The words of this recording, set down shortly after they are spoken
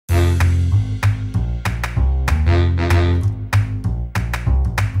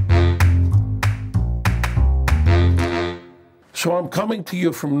So I'm coming to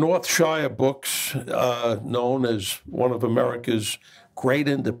you from Northshire Books, known as one of America's great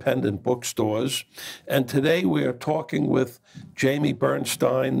independent bookstores. And today we are talking with Jamie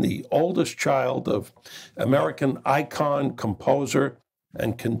Bernstein, the oldest child of American icon, composer,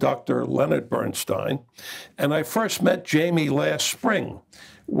 and conductor Leonard Bernstein. And I first met Jamie last spring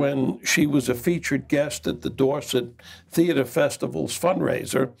when she was a featured guest at the Dorset Theatre Festival's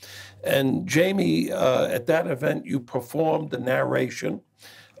fundraiser. And Jamie, at that event, you performed the narration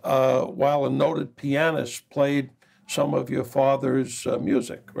while a noted pianist played some of your father's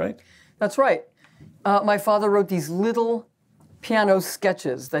music, right? That's right. My father wrote these little piano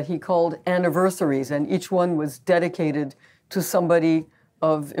sketches that he called anniversaries, and each one was dedicated to somebody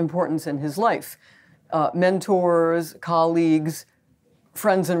of importance in his life. Mentors, colleagues,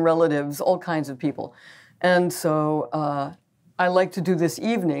 friends and relatives, all kinds of people. And so I like to do this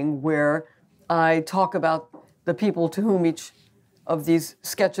evening where I talk about the people to whom each of these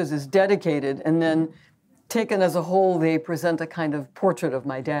sketches is dedicated, and then taken as a whole, they present a kind of portrait of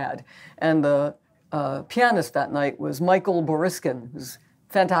my dad. And the pianist that night was Michael Boriskin, who's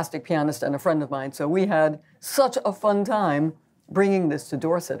a fantastic pianist and a friend of mine. So we had such a fun time bringing this to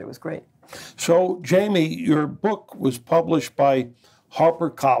Dorset. It was great. So, Jamie, your book was published by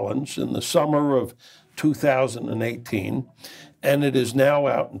HarperCollins in the summer of 2018, and it is now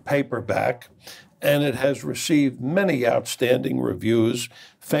out in paperback, and it has received many outstanding reviews.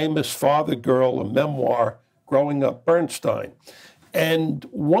 Famous Father Girl, a memoir, Growing Up Bernstein. And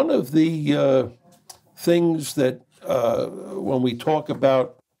one of the things that, when we talk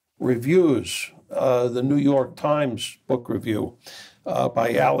about reviews, the New York Times book review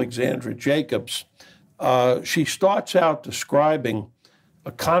by Alexandra Jacobs, she starts out describing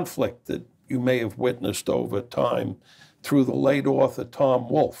a conflict that you may have witnessed over time through the late author Tom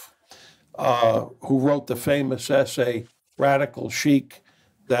Wolfe, who wrote the famous essay, Radical Chic,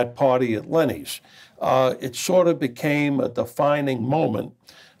 That Party at Lenny's. It sort of became a defining moment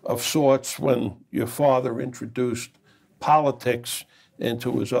of sorts when your father introduced politics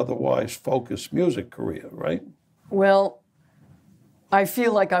into his otherwise focused music career, right? Well, I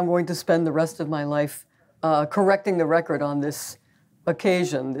feel like I'm going to spend the rest of my life correcting the record on this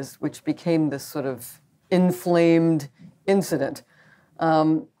occasion, which became this sort of inflamed incident.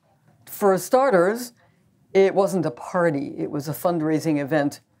 For starters, it wasn't a party. It was a fundraising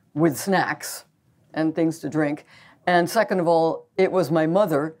event with snacks and things to drink. And second of all, it was my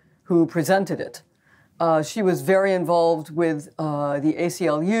mother who presented it. She was very involved with the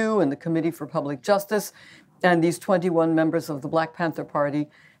ACLU and the Committee for Public Justice, and these 21 members of the Black Panther Party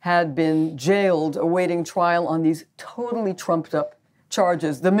had been jailed awaiting trial on these totally trumped up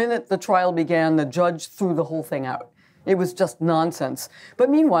charges. The minute the trial began, the judge threw the whole thing out. It was just nonsense. But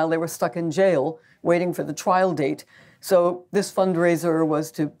meanwhile, they were stuck in jail waiting for the trial date. So this fundraiser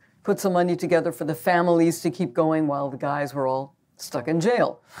was to put some money together for the families to keep going while the guys were all stuck in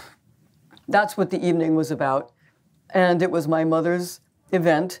jail. That's what the evening was about. And it was my mother's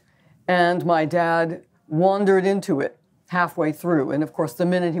event, and my dad wandered into it halfway through. And of course, the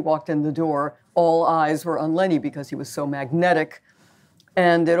minute he walked in the door, all eyes were on Lenny because he was so magnetic,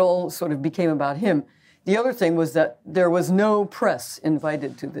 and it all sort of became about him. The other thing was that there was no press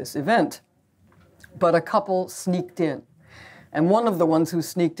invited to this event, but a couple sneaked in. And one of the ones who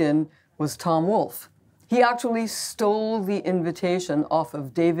sneaked in was Tom Wolfe. He actually stole the invitation off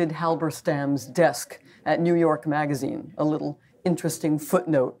of David Halberstam's desk at New York Magazine. A little interesting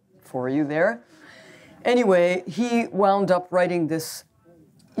footnote for you there. Anyway, he wound up writing this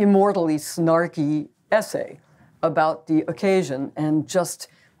immortally snarky essay about the occasion and just,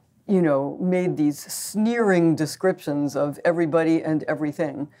 you know, made these sneering descriptions of everybody and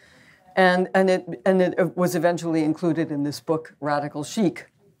everything. And it was eventually included in this book, Radical Chic,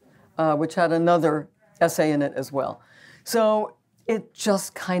 which had another essay in it as well. So it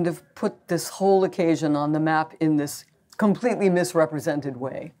just kind of put this whole occasion on the map in this completely misrepresented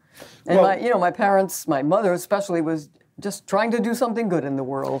way. And well, my parents, my mother especially, was just trying to do something good in the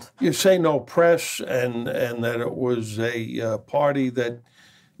world. You say no press, and that it was a party that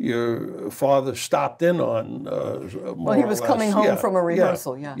your father stopped in on. Well, he was coming home from a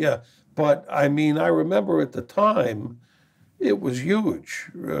rehearsal, yeah. But, I mean, I remember at the time, it was huge,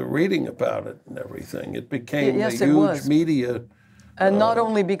 reading about it and everything. It became a huge media. And not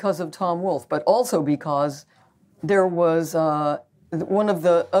only because of Tom Wolfe, but also because there was one of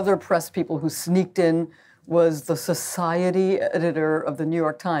the other press people who sneaked in was the society editor of the New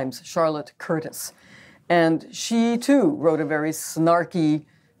York Times, Charlotte Curtis. And she, too, wrote a very snarky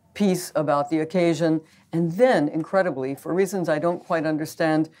piece about the occasion. And then, incredibly, for reasons I don't quite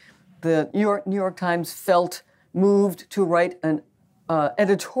understand, the New York Times felt moved to write an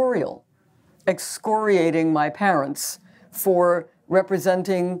editorial excoriating my parents for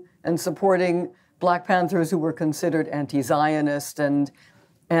representing and supporting Black Panthers who were considered anti-Zionist, and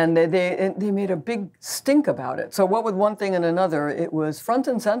they made a big stink about it. So what with one thing and another, it was front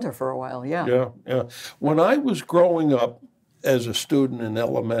and center for a while, yeah. Yeah, yeah. When I was growing up as a student in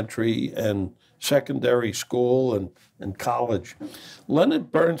elementary and secondary school and college,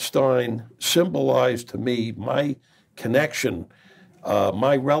 Leonard Bernstein symbolized to me my connection,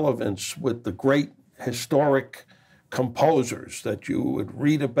 my relevance with the great historic composers that you would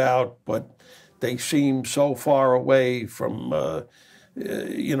read about, but they seem so far away from,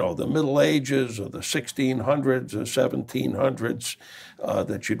 you know, the Middle Ages or the 1600s or 1700s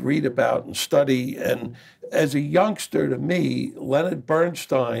that you'd read about and study. And as a youngster, to me, Leonard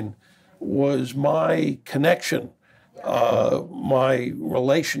Bernstein was my connection, my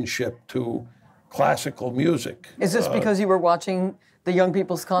relationship to classical music. Is this because you were watching the Young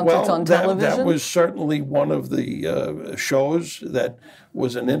People's Concerts on television? That was certainly one of the shows that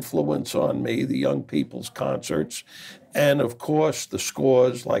was an influence on me, the Young People's Concerts. And of course, the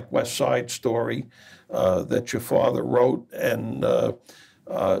scores like West Side Story that your father wrote. And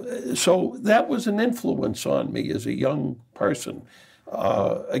so that was an influence on me as a young person.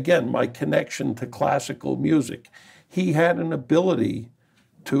 Again, my connection to classical music. He had an ability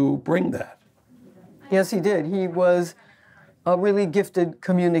to bring that. Yes, he did. He was a really gifted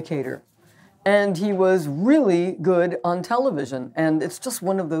communicator. And he was really good on television. And it's just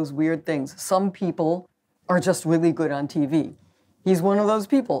one of those weird things. Some people are just really good on TV. He's one of those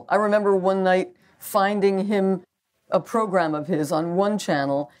people. I remember one night finding him a program of his on one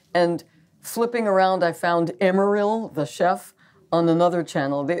channel, and flipping around, I found Emeril, the chef, on another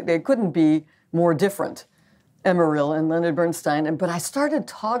channel. They couldn't be more different, Emeril and Leonard Bernstein. But I started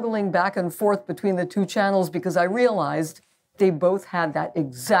toggling back and forth between the two channels because I realized they both had that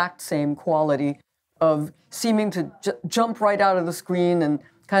exact same quality of seeming to jump right out of the screen and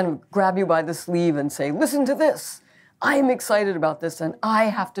kind of grab you by the sleeve and say, listen to this. I'm excited about this and I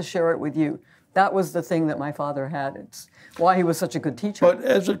have to share it with you. That was the thing that my father had. It's why he was such a good teacher. But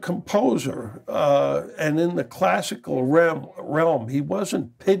as a composer, and in the classical realm, he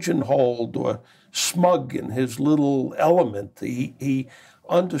wasn't pigeonholed or smug in his little element. He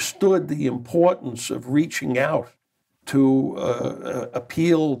understood the importance of reaching out to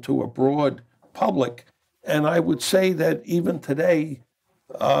appeal to a broad public. And I would say that even today,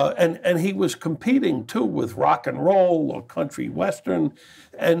 and he was competing too with rock and roll or country western,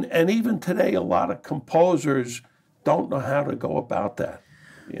 and even today a lot of in don't know how to go about that,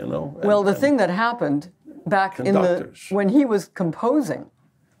 you know. Well, the thing that happened back when he was composing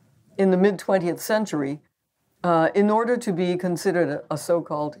in the mid-20th century, in order to be considered a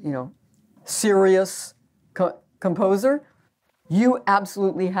so-called, you know, serious composer, you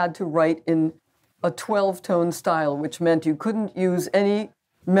absolutely had to write in a 12-tone style, which meant you couldn't use any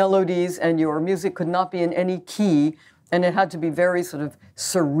melodies and your music could not be in any key, and it had to be very sort of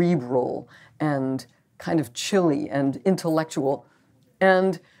cerebral and kind of chilly and intellectual.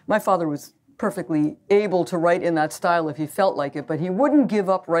 And my father was perfectly able to write in that style if he felt like it, but he wouldn't give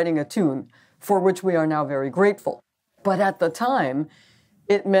up writing a tune, for which we are now very grateful. But at the time,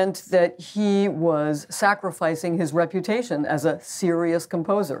 it meant that he was sacrificing his reputation as a serious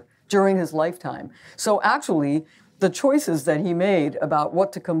composer during his lifetime. So actually, the choices that he made about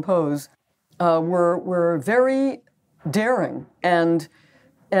what to compose were very daring and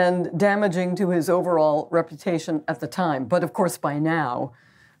damaging to his overall reputation at the time. But of course, by now,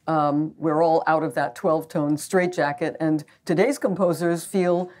 we're all out of that 12-tone straitjacket, and today's composers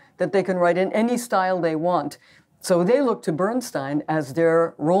feel that they can write in any style they want. So they look to Bernstein as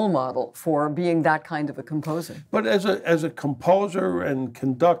their role model for being that kind of a composer. But as a composer and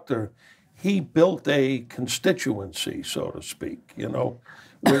conductor, he built a constituency, so to speak, you know,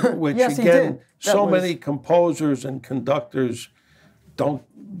 which yes, again, so many composers and conductors don't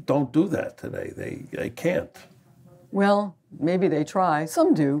do that today. They can't. Well, maybe they try.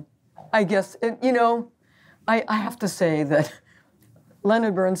 Some do. I guess, you know, I have to say that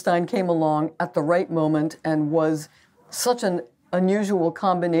Leonard Bernstein came along at the right moment and was such an unusual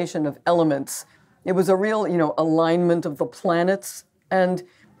combination of elements. It was a real, you know, alignment of the planets, and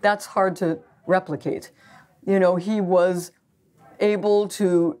that's hard to replicate. You know, he was able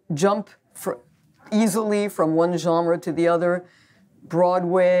to jump easily from one genre to the other.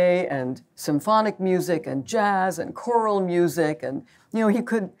 Broadway and symphonic music and jazz and choral music, and you know, he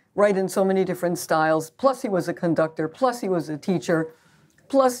could write in so many different styles. Plus he was a conductor, plus he was a teacher,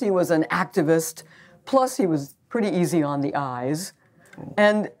 plus he was an activist, plus he was pretty easy on the eyes.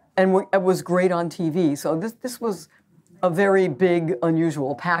 And and it was great on TV. So this was a very big,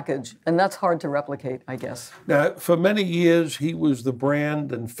 unusual package, and that's hard to replicate, I guess. Now, for many years, he was the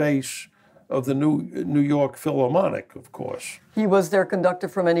brand and face of the New York Philharmonic, of course. He was their conductor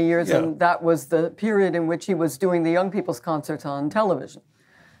for many years, Yeah. and that was the period in which he was doing the young people's concerts on television.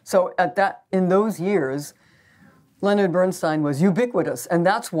 So in those years, Leonard Bernstein was ubiquitous, and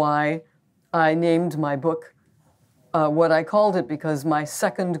that's why I named my book what I called it, because my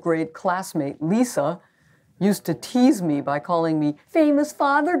second grade classmate, Lisa, used to tease me by calling me famous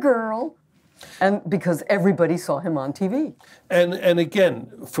father girl, and because everybody saw him on TV. And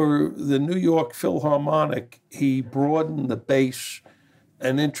again, for the New York Philharmonic, he broadened the base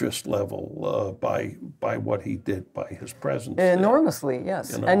and interest level by what he did, by his presence Enormously, there,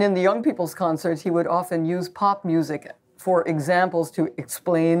 yes. you know. And in the young people's concerts, he would often use pop music for examples to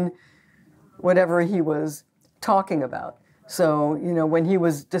explain whatever he was talking about. So, you know, when he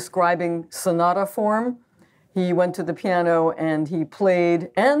was describing sonata form, he went to the piano and he played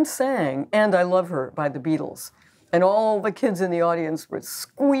and sang "And I Love Her" by the Beatles. And all the kids in the audience were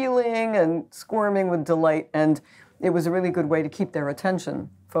squealing and squirming with delight. And it was a really good way to keep their attention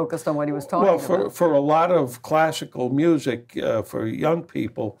focused on what he was talking about. Well, for a lot of classical music, for young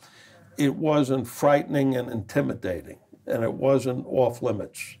people, it wasn't frightening and intimidating, and it wasn't off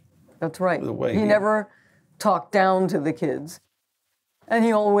limits. That's right. The way he never talked down to the kids. And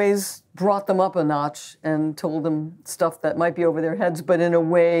he always brought them up a notch and told them stuff that might be over their heads, but in a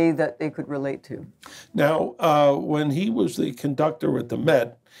way that they could relate to. Now, when he was the conductor at the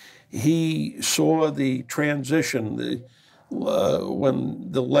Met, he saw the transition,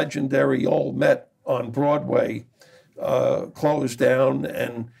 when the legendary old Met on Broadway closed down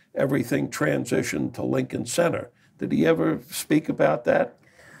and everything transitioned to Lincoln Center. Did he ever speak about that?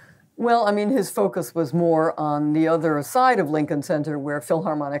 Well, I mean, his focus was more on the other side of Lincoln Center where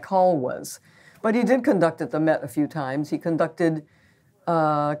Philharmonic Hall was. But he did conduct at the Met a few times. He conducted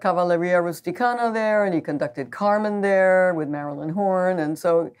Cavalleria Rusticana there, and he conducted Carmen there with Marilyn Horne. And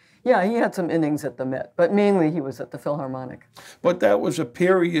so, yeah, he had some innings at the Met, but mainly he was at the Philharmonic. But that was a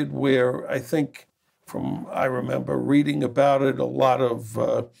period where I think, I remember reading about it, a lot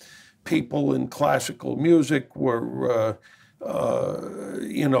of people in classical music were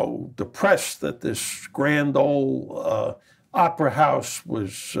you know, depressed that this grand old opera house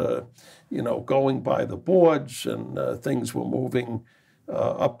was, you know, going by the boards, and things were moving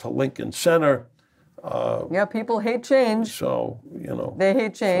up to Lincoln Center. Yeah, people hate change. So, you know. They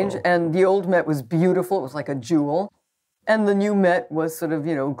hate change, and the old Met was beautiful. It was like a jewel. And the new Met was sort of,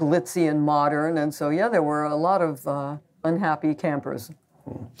 you know, glitzy and modern. And so, yeah, there were a lot of unhappy campers.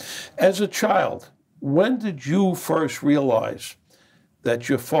 As a child, when did you first realize that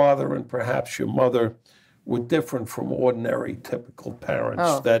your father and perhaps your mother were different from ordinary, typical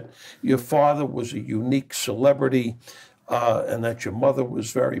parents, that your father was a unique celebrity, and that your mother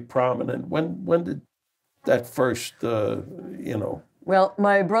was very prominent? When did that first, you know? Well,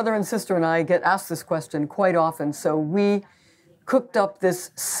 my brother and sister and I get asked this question quite often, so we cooked up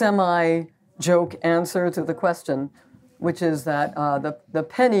this semi-joke answer to the question, which is that the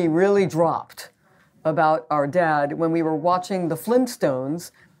penny really dropped about our dad when we were watching the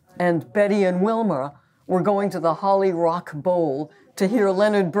Flintstones, and Betty and Wilma were going to the Holly Rock Bowl to hear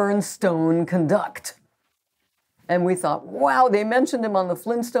Leonard Bernstein conduct. And we thought, wow, they mentioned him on the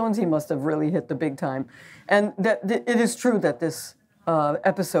Flintstones. He must have really hit the big time. And it is true that this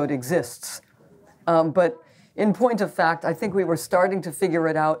episode exists. But in point of fact, I think we were starting to figure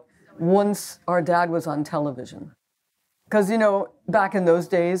it out once our dad was on television. Because, you know, back in those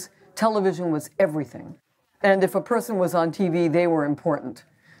days, television was everything. And if a person was on TV, they were important.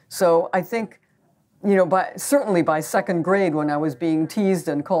 So I think, you know, certainly by second grade, when I was being teased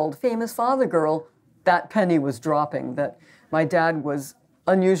and called famous father girl, that penny was dropping, that my dad was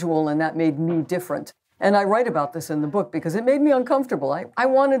unusual and that made me different. And I write about this in the book because it made me uncomfortable. I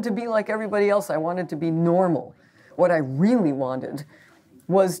wanted to be like everybody else. I wanted to be normal. What I really wanted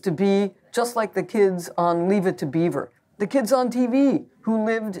was to be just like the kids on Leave It to Beaver, the kids on TV who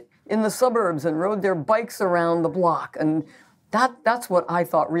lived in the suburbs and rode their bikes around the block. And that's what I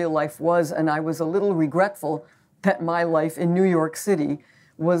thought real life was. And I was a little regretful that my life in New York City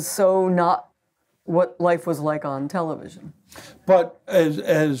was so not what life was like on television. But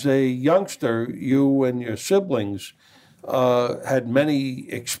as a youngster, you and your siblings had many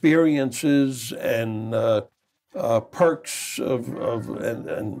experiences and perks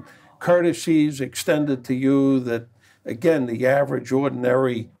and courtesies extended to you that, again, the average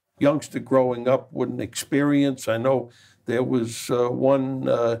ordinary youngster growing up wouldn't experience. I know there was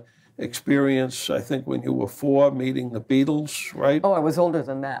one experience, I think, when you were 4, meeting the Beatles, right? Oh, I was older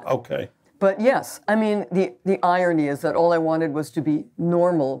than that. Okay. But yes, I mean, the irony is that all I wanted was to be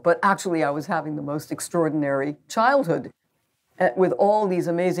normal, but actually I was having the most extraordinary childhood with all these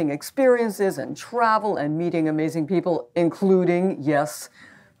amazing experiences and travel and meeting amazing people, including, yes,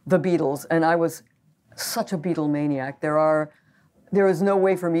 the Beatles. And I was such a Beatlemaniac. There is no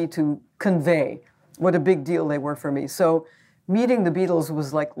way for me to convey what a big deal they were for me. So meeting the Beatles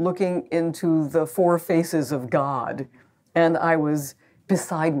was like looking into the 4 faces of God, and I was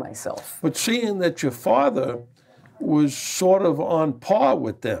beside myself. But seeing that your father was sort of on par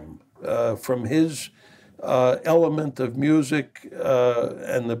with them from his element of music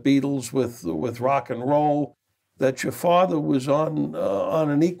and the Beatles with rock and roll, that your father was on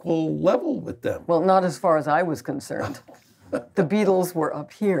an equal level with them. Well, not as far as I was concerned. The Beatles were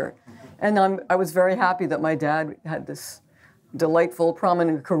up here. And I was very happy that my dad had this delightful,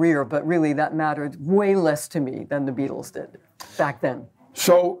 prominent career, but really that mattered way less to me than the Beatles did back then.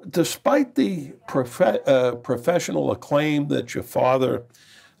 So despite the professional acclaim that your father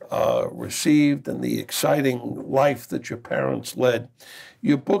received and the exciting life that your parents led,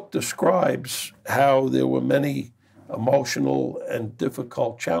 your book describes how there were many emotional and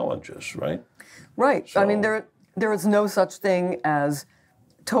difficult challenges, right? Right. So, I mean, there is no such thing as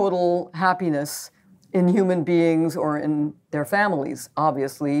total happiness in human beings or in their families.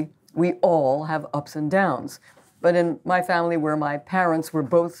 Obviously, we all have ups and downs. But in my family, where my parents were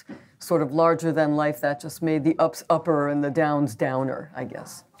both sort of larger than life, that just made the ups upper and the downs downer, I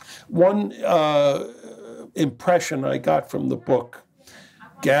guess. One impression I got from the book,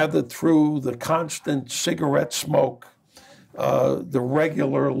 gathered through the constant cigarette smoke, the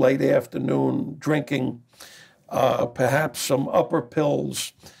regular late afternoon drinking, perhaps some upper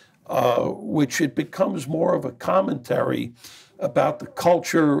pills, which it becomes more of a commentary about the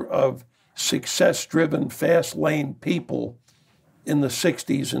culture of success-driven, fast-lane people in the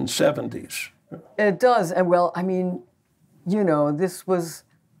 60s and 70s. It does. And well, I mean, you know, this was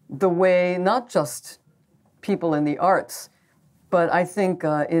the way, not just people in the arts, but I think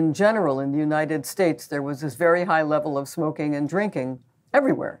in general in the United States, there was this very high level of smoking and drinking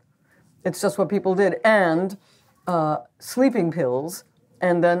everywhere. It's just what people did. And sleeping pills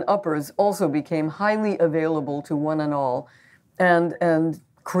and then uppers also became highly available to one and all and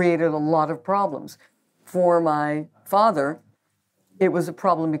created a lot of problems. For my father, it was a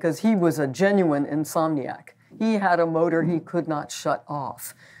problem because he was a genuine insomniac. He had a motor he could not shut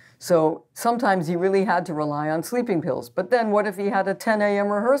off. So sometimes he really had to rely on sleeping pills. But then what if he had a 10 a.m.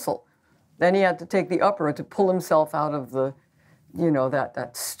 rehearsal? Then he had to take the upper to pull himself out of the, you know,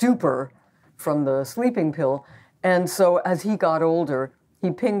 that stupor from the sleeping pill. And so as he got older, he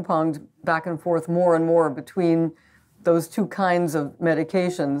ping-ponged back and forth more and more between those two kinds of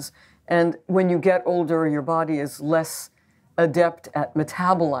medications. And when you get older, your body is less adept at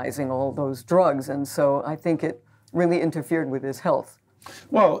metabolizing all those drugs. And so I think it really interfered with his health.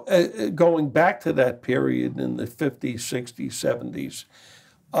 Well, going back to that period in the 50s, 60s,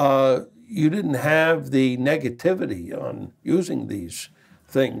 70s, you didn't have the negativity on using these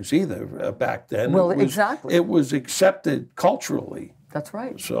things either back then. Well, exactly. It was accepted culturally. That's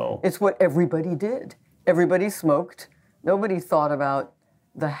right. So it's what everybody did. Everybody smoked. Nobody thought about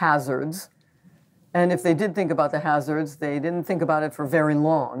the hazards. And if they did think about the hazards, they didn't think about it for very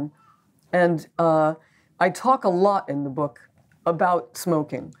long. And I talk a lot in the book about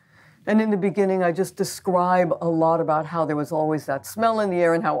smoking. And in the beginning, I just describe a lot about how there was always that smell in the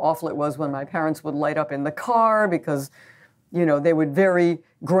air and how awful it was when my parents would light up in the car because, you know, they would very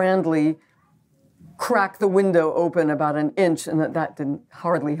grandly crack the window open about an inch, and that didn't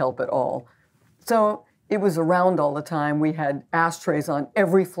hardly help at all. So it was around all the time. We had ashtrays on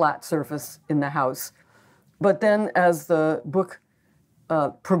every flat surface in the house. But then as the book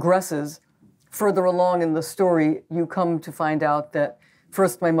progresses, further along in the story, you come to find out that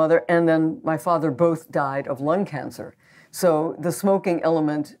first my mother and then my father both died of lung cancer. So the smoking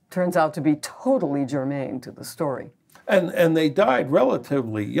element turns out to be totally germane to the story. And they died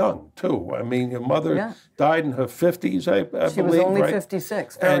relatively young, too. I mean, your mother died in her 50s, I believe, She was only right?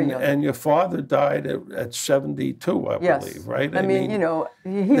 56, very young. And your father died at 72, I believe, right? I mean, you know...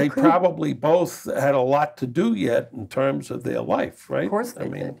 They probably both had a lot to do yet in terms of their life, right? Of course they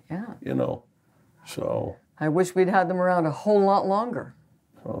did, yeah. You know, so... I wish we'd had them around a whole lot longer.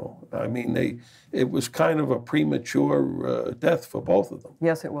 Oh, I mean, it was kind of a premature death for both of them.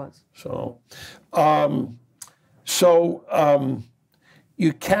 Yes, it was. So,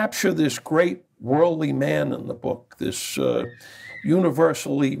 you capture this great worldly man in the book, this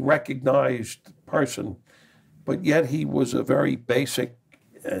universally recognized person, but yet he was a very basic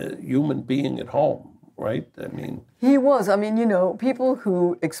human being at home, right? I mean, he was. I mean, you know, people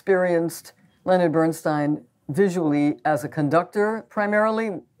who experienced Leonard Bernstein visually as a conductor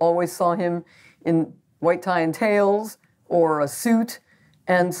primarily always saw him in white tie and tails or a suit,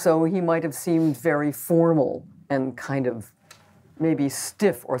 and so he might have seemed very formal and kind of maybe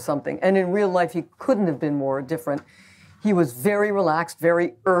stiff or something. And in real life, he couldn't have been more different. He was very relaxed,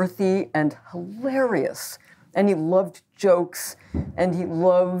 very earthy, and hilarious. And he loved jokes, and he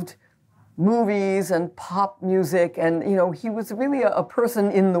loved movies and pop music, and you know, he was really a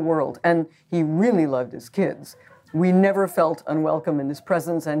person in the world, and he really loved his kids. We never felt unwelcome in his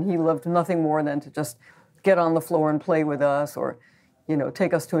presence, and he loved nothing more than to just get on the floor and play with us, or you know,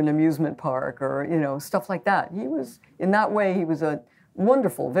 take us to an amusement park, or you know, stuff like that. He was, in that way, he was a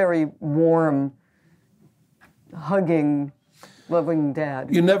wonderful, very warm, hugging, loving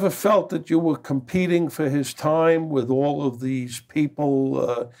dad. You never felt that you were competing for his time with all of these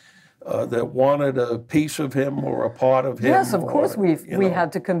people that wanted a piece of him or a part of him? Yes, of course we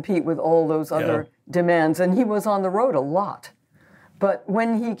had to compete with all those other demands, and he was on the road a lot. But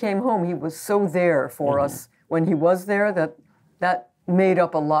when he came home, he was so there for us when he was there that made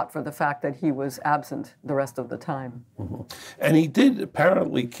up a lot for the fact that he was absent the rest of the time. And he did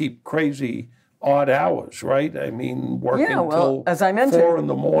apparently keep crazy odd hours, right? I mean, working till as I mentioned, 4 in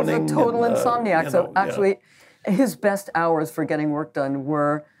the morning. He was a total insomniac. You know, so actually, his best hours for getting work done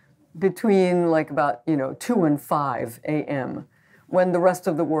were between like about 2 and 5 a.m. when the rest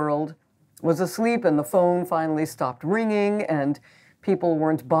of the world was asleep and the phone finally stopped ringing and people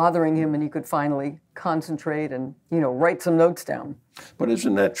weren't bothering him and he could finally concentrate and write some notes down. But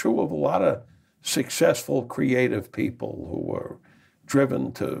isn't that true of a lot of successful creative people who were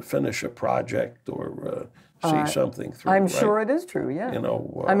driven to finish a project or see something through? I'm sure it is true. Yeah.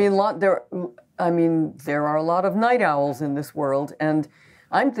 I mean, there are a lot of night owls in this world, and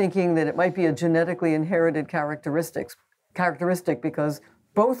I'm thinking that it might be a genetically inherited characteristic because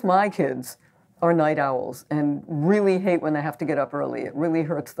both my kids are night owls and really hate when they have to get up early. It really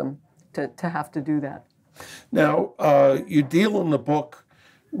hurts them to have to do that. Now, you deal in the book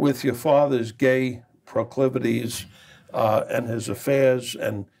with your father's gay proclivities and his affairs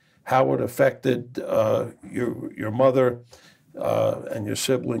and how it affected your mother and your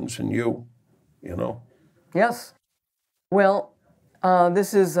siblings and you, Yes. Well,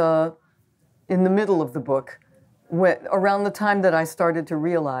 this is in the middle of the book, around the time that I started to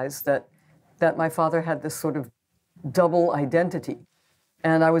realize that my father had this sort of double identity.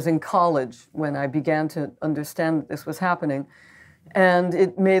 And I was in college when I began to understand that this was happening. And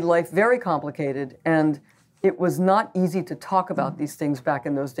it made life very complicated. And it was not easy to talk about these things back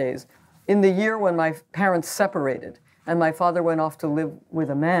in those days. In the year when my parents separated and my father went off to live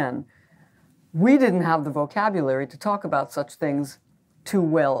with a man, we didn't have the vocabulary to talk about such things too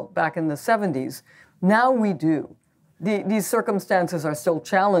well back in the 70s. Now we do. These circumstances are still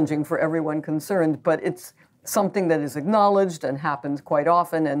challenging for everyone concerned, but it's something that is acknowledged and happens quite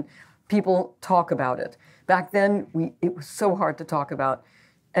often, and people talk about it. Back then, it was so hard to talk about,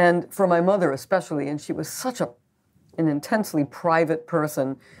 and for my mother especially, and she was such an intensely private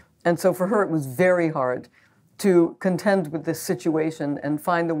person, and so for her it was very hard to contend with this situation and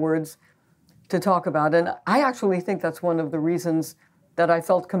find the words to talk about. And I actually think that's one of the reasons that I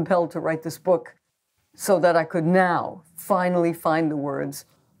felt compelled to write this book, so that I could now finally find the words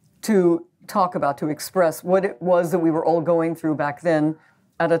to talk about, to express what it was that we were all going through back then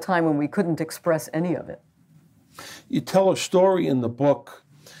at a time when we couldn't express any of it. You tell a story in the book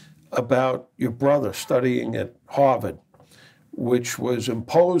about your brother studying at Harvard, which was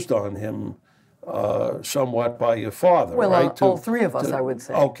imposed on him somewhat by your father, well, right? All three of us, I would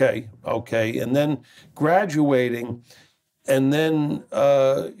say. Okay. And then graduating, and then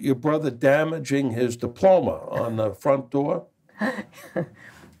your brother damaging his diploma on the front door?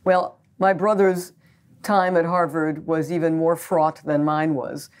 Well, my brother's time at Harvard was even more fraught than mine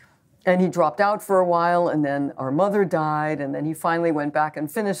was. And he dropped out for a while, and then our mother died, and then he finally went back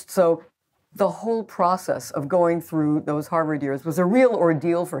and finished. So the whole process of going through those Harvard years was a real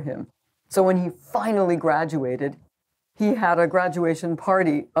ordeal for him. So when he finally graduated, he had a graduation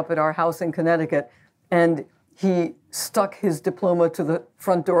party up at our house in Connecticut, and he stuck his diploma to the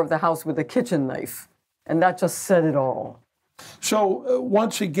front door of the house with a kitchen knife. And that just said it all. So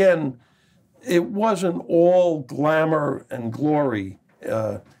once again, it wasn't all glamour and glory,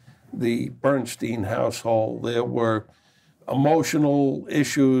 the Bernstein household. There were emotional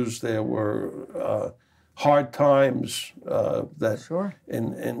issues. There were hard times that, Sure.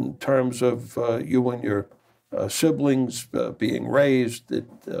 in terms of you and your siblings being raised.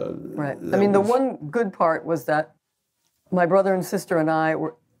 Right. I mean, the one good part was that my brother and sister and I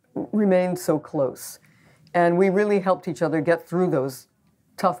remained so close. And we really helped each other get through those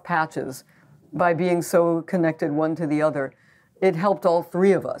tough patches by being so connected one to the other. It helped all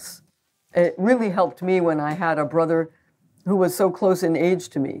three of us. It really helped me when I had a brother who was so close in age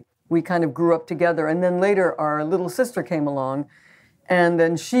to me. We kind of grew up together. And then later our little sister came along, and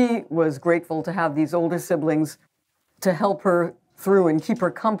then she was grateful to have these older siblings to help her through and keep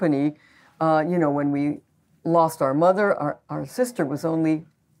her company. You know, when we lost our mother, our sister was only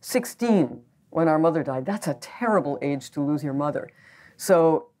 16 when our mother died. That's a terrible age to lose your mother.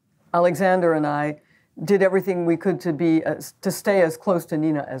 So Alexander and I did everything we could to stay as close to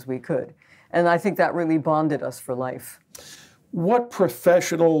Nina as we could. And I think that really bonded us for life. What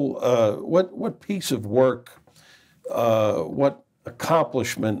professional, what piece of work, what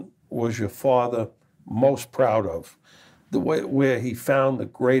accomplishment was your father most proud of? The way where he found the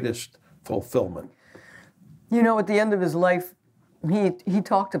greatest fulfillment? You know, at the end of his life, he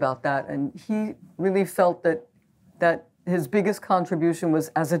talked about that, and he really felt that his biggest contribution was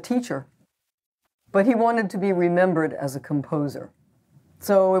as a teacher. But he wanted to be remembered as a composer.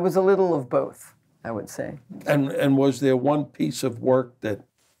 So it was a little of both, I would say. And was there one piece of work that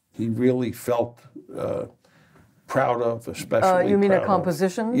he really felt proud of, especially? You mean a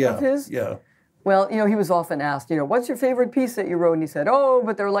composition of his? Yeah. Well, you know, he was often asked, you know, what's your favorite piece that you wrote? And he said, oh,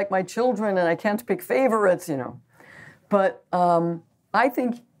 but they're like my children and I can't pick favorites, you know. But I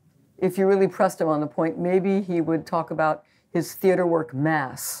think if you really pressed him on the point, maybe he would talk about his theater work,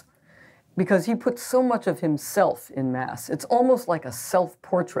 Mass, because he put so much of himself in Mass. It's almost like a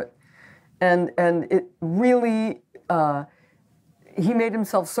self-portrait. And it really, he made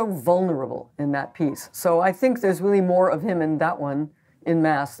himself so vulnerable in that piece. So I think there's really more of him in that one, in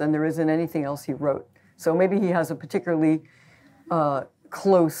Mass, than there is in anything else he wrote. So maybe he has a particularly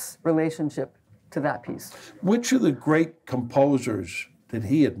close relationship to that piece. Which of the great composers did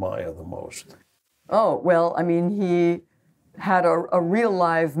he admire the most? Oh, well, I mean, he had a real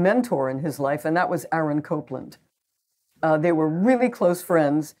live mentor in his life, and that was Aaron Copland. They were really close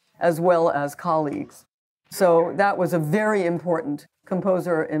friends as well as colleagues. So that was a very important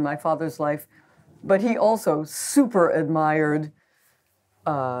composer in my father's life. But he also super admired,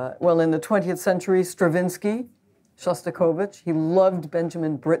 well, in the 20th century, Stravinsky, Shostakovich. He loved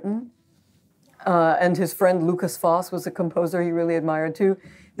Benjamin Britten. And his friend Lucas Foss was a composer he really admired too.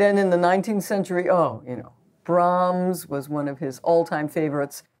 Then in the 19th century, oh, you know, Brahms was one of his all-time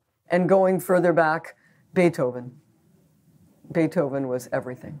favorites. And going further back, Beethoven. Beethoven was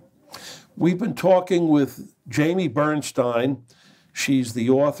everything. We've been talking with Jamie Bernstein. She's the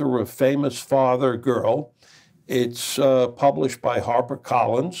author of Famous Father Girl. It's published by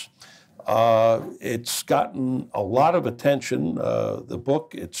HarperCollins. It's gotten a lot of attention, the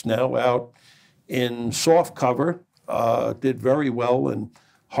book. It's now out in soft cover, did very well in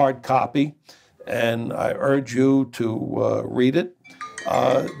hard copy, and I urge you to read it.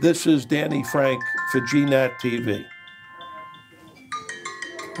 This is Danny Frank for GNAT-TV.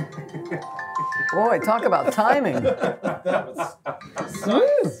 Boy, talk about timing.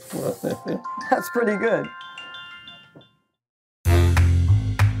 That's pretty good.